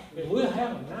 You know, and we'll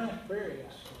have a nice prairie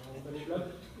out there, but it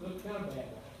looks kind of bad.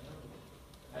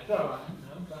 That's all right.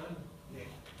 I'm fine. Yeah.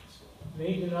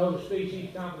 Need to know the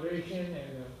species composition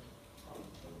and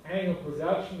the annual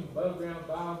production, above ground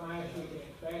biomass we can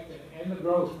expect, and the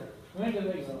growth curves. When do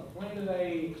they grow? When do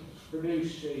they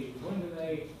produce seeds? When do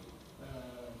they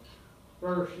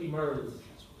first emerge?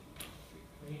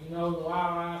 Need to know the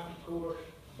wildlife, of course,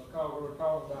 because we're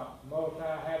talking about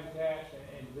multi-habitats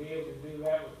and to be able to do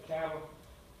that with cattle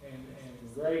and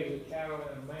graze the cattle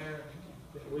in a manner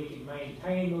that we can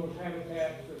maintain those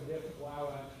habitats for different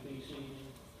wildlife species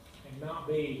and not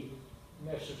be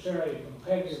necessarily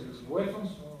competitors with them,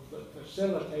 but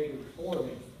facilitators for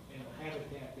them in a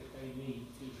habitat that they need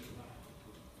to survive.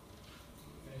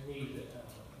 And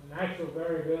the natural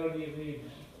variability of these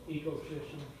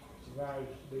ecosystems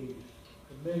provides these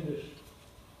tremendous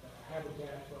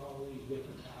habitats for all these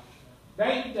different types.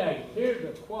 David, here's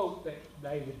a quote that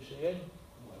David said.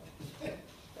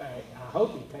 I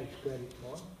hope he takes credit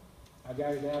for it. I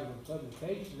got it out of a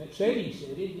publication that said he said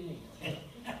it, didn't he?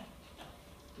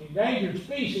 Endangered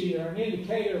species are an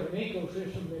indicator of an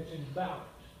ecosystem that's in balance.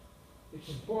 It's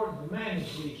important to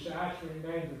manage these sites for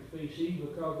endangered species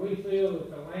because we feel that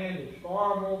the land is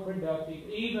far more productive,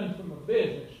 even from a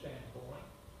business standpoint,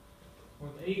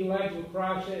 when the ecological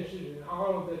processes and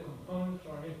all of the components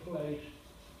are in place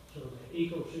so that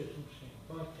ecosystems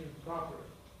can function properly.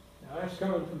 Now that's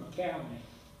coming from a cowman.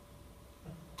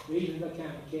 These are the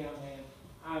kind of cowmen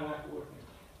I like working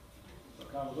with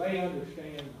because they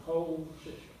understand the whole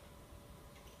system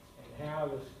and how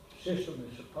the system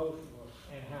is supposed to work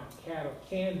and how cattle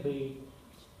can be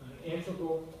an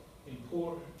integral,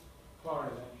 important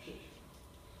part of that system.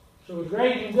 So is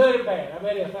grazing good or bad? I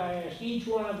bet if I asked each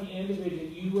one of you individually,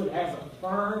 you would have a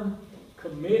firm,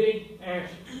 committed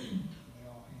answer.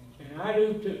 And I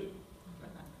do too.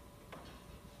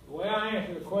 The way I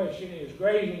answer the question is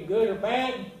grazing good or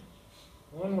bad?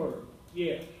 One word,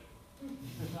 yes.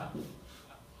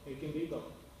 It can be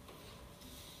both.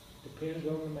 Depends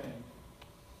on the man.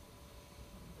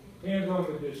 It depends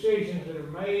on the decisions that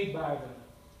are made by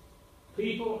the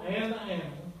people and the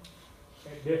animal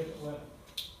at different levels.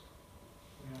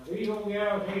 Now, these old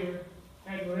gals here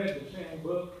hadn't read the same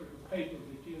books or the papers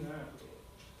that you and I read.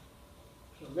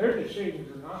 So their decisions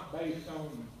are not based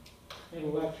on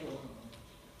intellectual.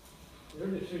 Their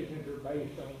decisions are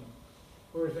based on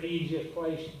where's the easiest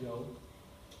place to go,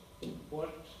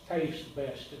 what tastes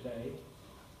best today,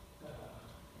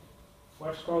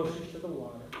 what's closest to the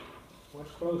water,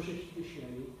 what's closest to the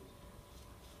shade.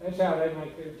 That's how they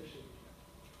make their decisions.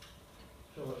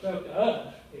 So it's up to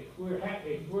us if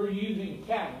we're using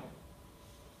cattle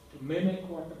to mimic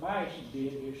what the bison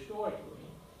did historically,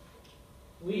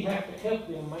 we have to help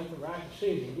them make the right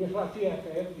decision, just like you have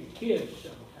to help your kids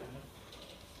sometimes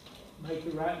make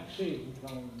the right decisions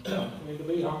on when to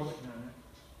be home at night,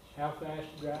 how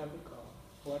fast to drive the car,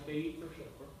 what to eat for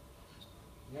supper.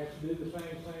 You have to do the same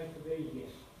thing for these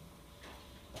guests.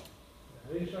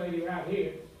 Now, this lady right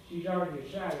here, she's already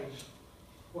decided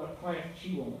what plant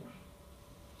she wants,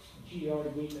 and she already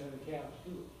beat the other cows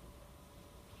to it.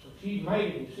 So she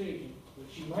made a decision, but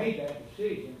she made that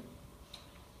decision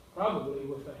probably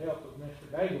with the help of Mr.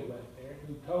 Daigle back there,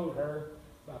 who told her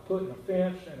by putting a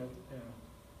fence and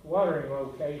a watering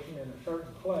location in a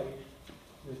certain place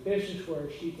that this is where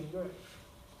she can graze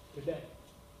today.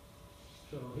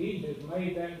 So he has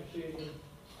made that decision,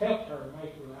 helped her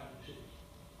make the right decision.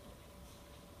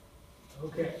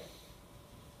 Okay.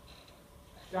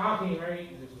 Stocking rate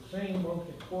is the single most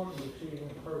important decision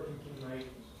a person can make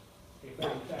if they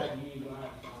decide to use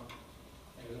livestock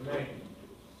as a management.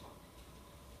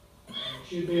 And it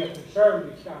should be a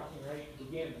conservative stocking rate to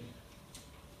begin with,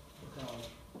 because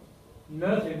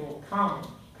nothing will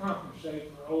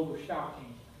compensate for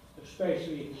overstocking,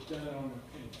 especially if it's done on a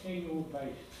continual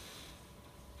basis.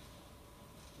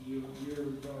 You're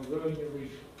going to ruin your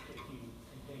resource if you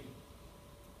continue.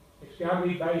 It's got to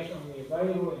be based on the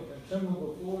available and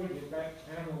consumable forage that that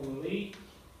animal will eat,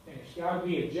 and it's got to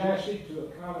be adjusted to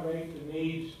accommodate the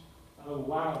needs of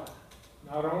wildlife,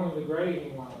 not only the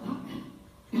grazing wildlife,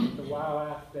 but the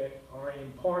wildlife that are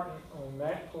important on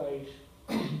that place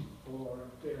for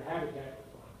their habitat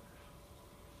requirements.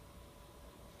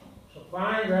 So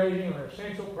fine grazing are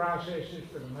essential processes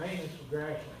for the maintenance of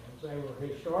grasslands. They were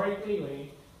historically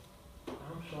linked.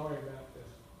 I'm sorry about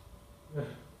the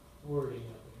wording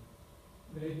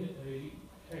of it.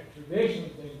 They have traditionally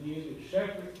been viewed as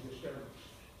separate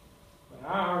disturbances. But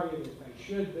I argue that they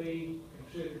should be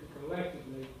considered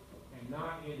collectively and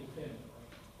not independently.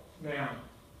 Now,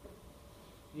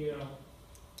 you know,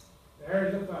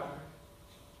 there's a fire.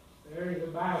 There's a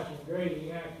bison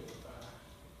grazing after the fire.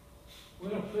 We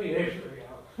don't see this very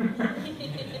often.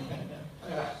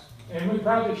 And we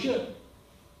probably shouldn't.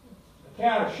 The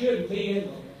cows shouldn't be in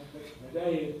there the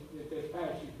day that this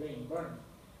pasture is being burned.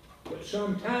 But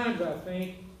sometimes I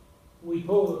think we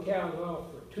pull the cows off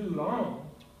for too long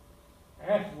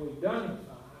after we've done the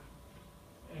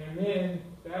fire, and then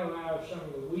that allows some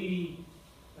of the weedy,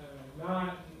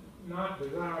 not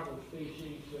desirable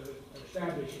species to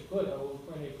establish a foothold,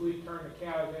 when if we turn the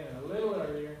cows in a little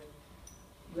earlier,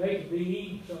 they could be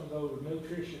eating some of those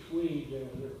nutritious weeds as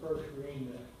their first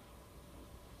green day.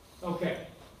 Okay,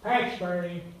 patch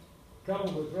burning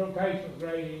coupled with rotational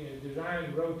grazing is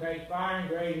designed to rotate fire and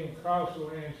grazing across the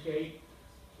landscape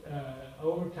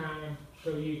over time,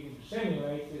 so you can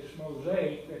simulate this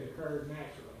mosaic that occurs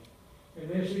naturally. And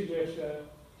this is just a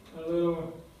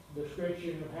little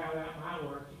description of how that might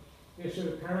work. This is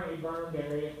a currently burned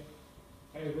area.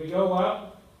 As we go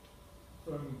up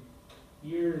from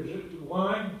year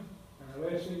 1, or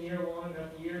less than year 1,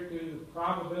 up to year 2, the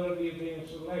probability of being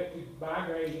selected by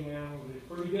grazing animals is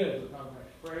pretty good, because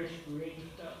that's fresh, green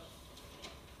stuff.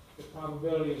 The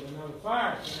probability of another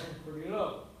fire turn is pretty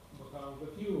low, because the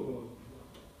fuel load is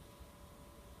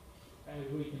low.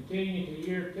 As we continue to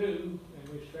year 2 in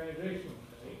this transitional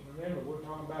state, remember we're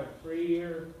talking about a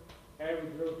 3-year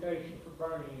average rotation for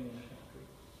burning in this country.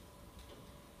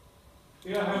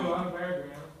 Still have a lot of bare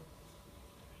ground.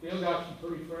 Still got some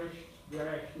pretty fresh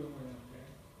grass growing out there.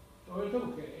 So it's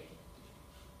okay.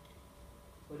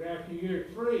 But after year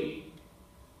 3,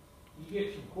 you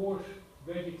get some coarse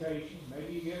vegetation.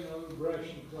 Maybe you get another brush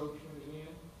encroachment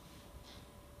again.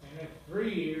 And after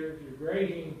 3 years, your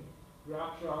grazing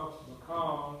drops off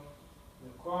because the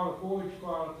forage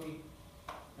quality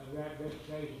of that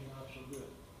vegetation is not so good.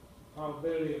 The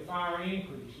probability of fire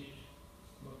increases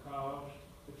because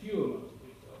the fuel load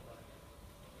is built back.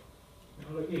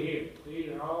 Now look at here. These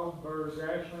are all birds,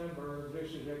 grassland birds.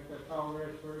 This is at the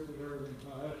Tallgrass Bird Preserve in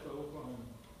Pawhuska, Oklahoma.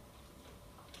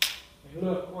 And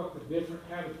look what the different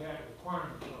habitat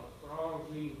requirements are for all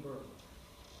of these birds.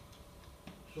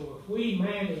 So if we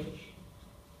manage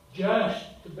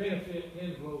just to benefit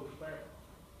Henslow sparrow,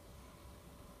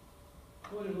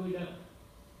 what have we done?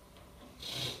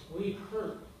 We've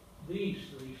hurt these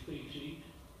 3 species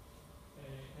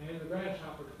and the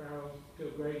grasshopper sparrow to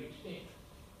a great extent.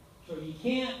 So you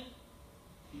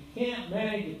can't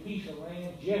manage a piece of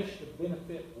land just to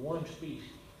benefit one species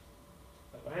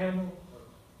of animal or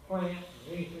plant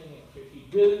or anything else. If you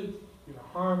do, you're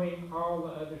harming all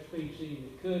the other species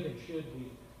that could and should be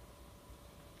there.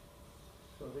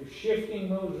 So the shifting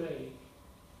mosaic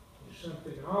is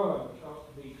something all of us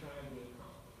ought to be trying to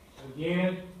accomplish.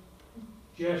 Again,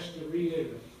 just to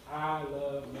reiterate, I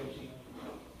love messy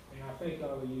animals. and I think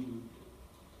all of you do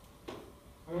too.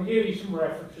 I'm going to give you some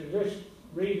references. This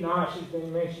Reed Nosh has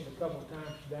been mentioned a couple of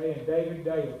times today, and David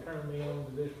Dale turned me on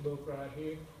to this book right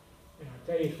here, and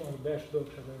I tell you it's one of the best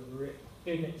books I've ever written.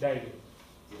 Isn't it, David?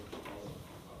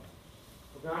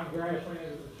 Forgotten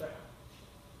Grasslands of the South.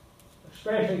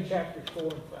 Especially chapters 4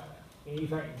 and 5. And you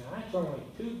think, now that's only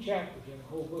 2 chapters in the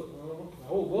whole book. Well, the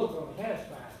whole book only has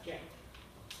 5 chapters.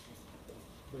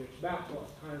 But it's about, what,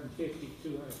 150 to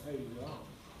 200 pages long.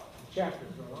 The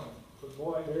chapters are long. But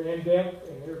boy, they're in depth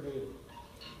and they're good.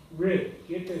 Really,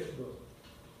 get this book.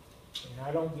 And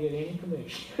I don't get any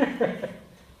commission.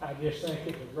 I just think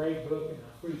it's a great book, and I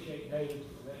appreciate David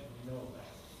for letting me know about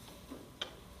it.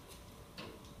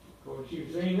 Of course,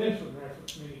 you've seen this one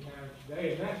referenced many times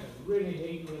today, and that's a really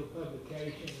neat little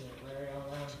publication that Larry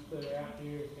Online put out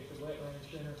here at the Wetland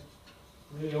Center.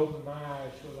 Really opened my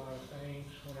eyes to a lot of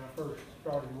things when I first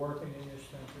started working in this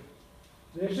country.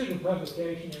 This is a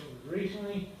publication that was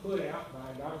recently put out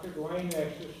by Dr. Dwayne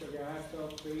Estes, a guy I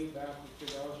talked to about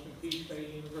at Austin Peay State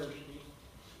University,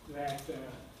 that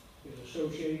is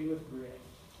associated with grit.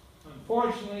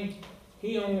 Unfortunately,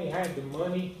 he only had the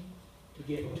money to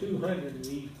get 200 of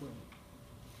these printed.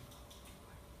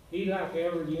 He, like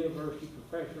every university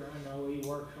professor I know, he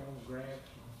works on grants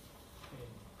and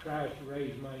tries to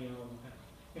raise money all the time.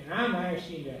 And I'm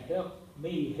asking to help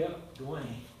me help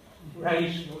Dwayne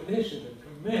raise. This is a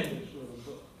tremendous little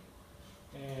book.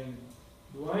 And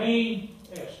Dwayne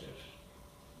Estes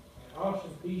at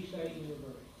Austin Peay State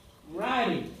University,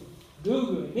 writing,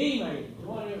 Googling, emailing,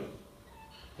 whatever,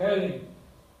 telling him,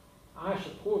 I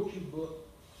support your book,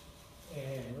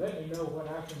 and let me know what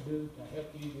I can do to help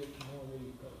you get some more of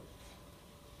these books.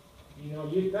 You know,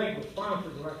 you'd think with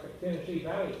sponsors like the Tennessee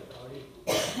Valley Authority,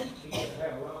 you could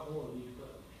have a lot more of these books.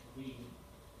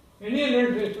 And then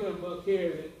there's this little book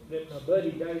here that my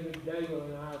buddy David Dale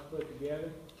and I put together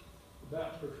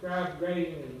about prescribed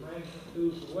grazing as a management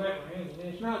tool for wetlands. And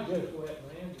it's not just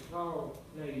wetlands, it's all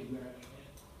native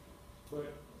grasslands.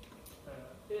 But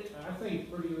I think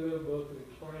it's a pretty little book that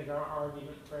explains our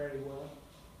argument fairly well.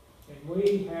 And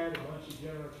we had a bunch of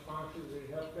generous sponsors that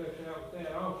helped us out with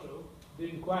that also.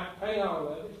 Didn't quite pay all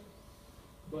of it,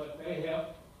 but they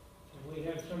helped. And we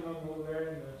have some of them over there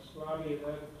in the lobby of the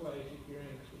other place if you're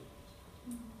interested.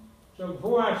 So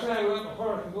before I saddle up my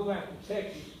horse and go back to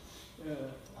Texas,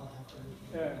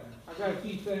 I got a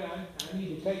few things I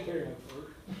need to take care of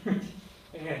first.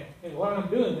 and while I'm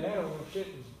doing that, I'm going to sit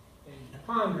and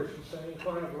ponder some things,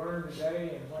 what I've learned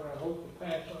today and what I hope to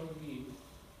pass on to you.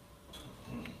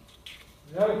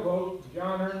 Another quote,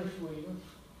 John Ernest Williams.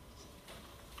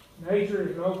 Nature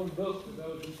is an open book for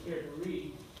those who care to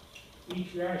read.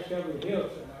 Each grass-covered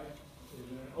hillside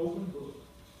is an open book.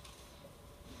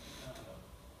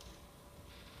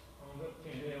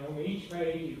 And then on each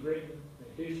page is written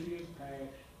the history of the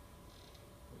past,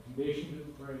 the conditions of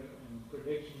the present, and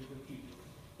predictions of the future.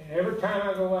 And every time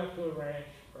I go out to a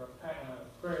ranch or a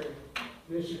prairie,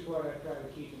 this is what I try to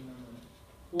keep in my mind.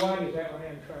 What is that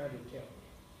land trying to tell me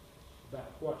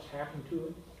about what's happened to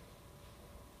it,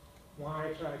 why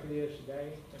it's like it is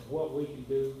today, and what we can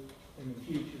do in the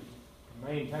future to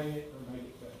maintain it or make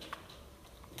it better.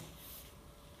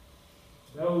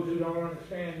 Those who don't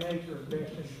understand nature are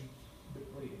destined to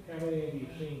bleed. How many of you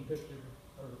have seen pictures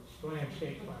or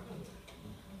landscapes like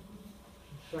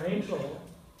this? Same soil.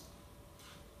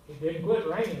 It didn't quit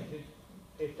raining to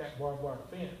hit that barbed wire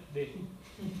fence, did it?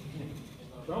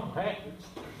 Something happened.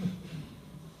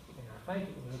 And I think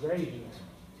it was grazing.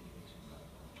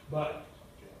 But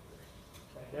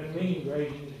that doesn't mean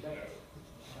grazing is bad.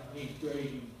 That means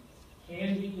grazing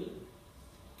can be good,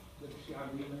 but it's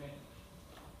got to be managed.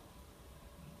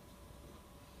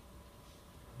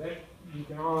 I bet you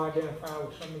can all identify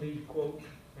with some of these quotes.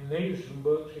 And these are some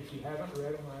books, if you haven't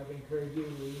read them, I'd encourage you to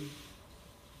read.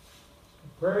 The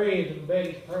prairie is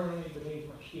embedded permanently beneath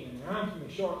my skin. Now, I'm from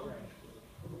the short grass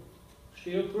prairie.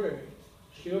 Still prairie,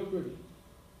 still pretty.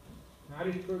 Not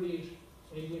as pretty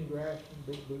as Indian grass and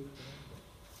big boots.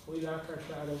 We like our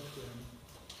side oak ground,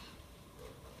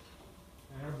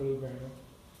 and our blue ground,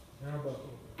 and our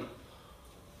buffalo ground.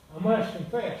 I must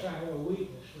confess I have a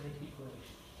weakness for empty places.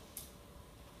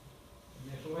 And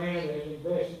this land has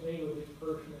invested me with its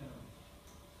personality.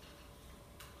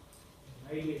 And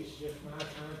maybe it's just my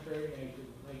contrary nature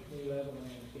that makes me love a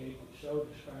landscape that's so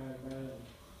despised by others.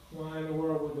 Why in the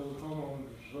world would those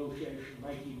homeowners associations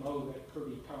make you mow that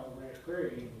pretty tall grass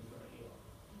prairie in the front yard?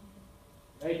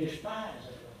 They despise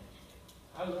that landscape.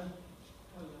 I love it.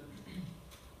 I love it.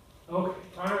 Okay,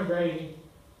 farm grazing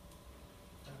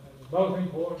is both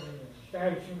important in the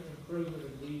establishment and improvement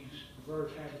of these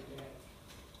diverse habitats.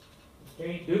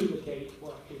 can't duplicate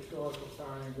what historical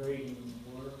fire and grazing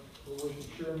were, but we can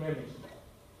sure mimic it.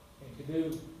 And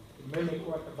to mimic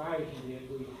what the bison did,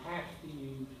 we have to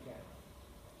use cattle.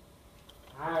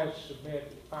 I submit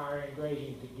that fire and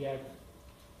grazing together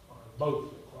are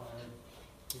both required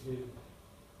to do.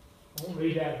 I won't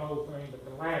read that whole thing, but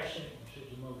the last sentence is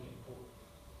the most important.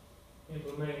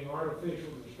 Implementing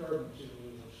artificial disturbances is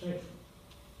essential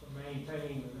for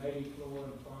maintaining the native flora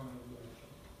and fauna of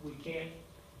Grasslands. We can't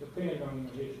depend on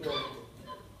the historical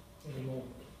anymore.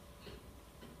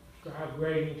 Prescribed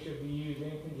grading should be used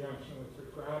in conjunction with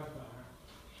prescribed fire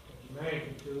as a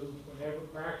management tool whenever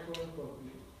practical and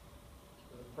appropriate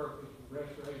for the purpose of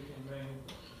restoration and management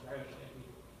of grassland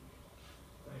ecosystem.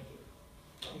 Thank you.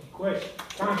 Any questions?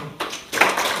 Comments?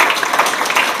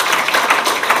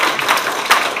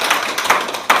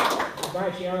 I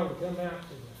invite y'all to come out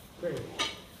to the prairie.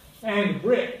 And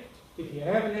Britt, if you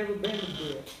haven't ever been to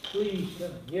Britt, please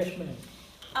come. Yes, ma'am.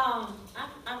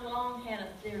 I've long had a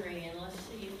theory, and let's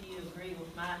see if you agree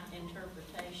with my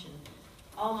interpretation.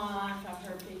 All my life I've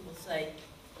heard people say,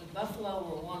 the buffalo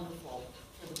were wonderful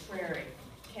for the prairie.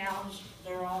 Cows,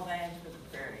 they're all bad for the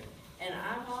prairie. And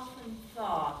I've often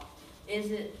thought,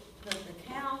 is it that the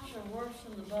cows are worse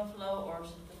than the buffalo, or is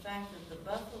it the fact that the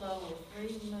buffalo were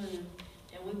free to move,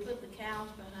 and we put the cows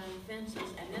behind fences,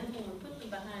 and then when we put them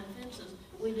behind fences,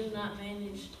 we do not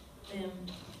manage them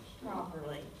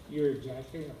properly? You're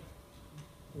exactly right.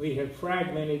 We have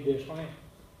fragmented this land.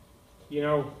 You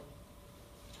know,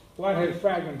 what has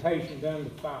fragmentation done to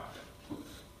fire?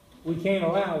 We can't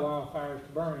allow wildfires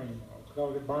to burn anymore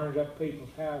because it burns up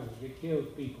people's houses, it kills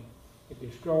people, it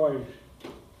destroys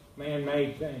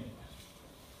man-made things.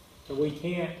 So we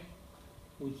can't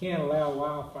allow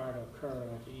wildfire to occur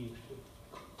like it used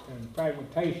to. And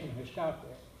fragmentation has stopped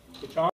that. It's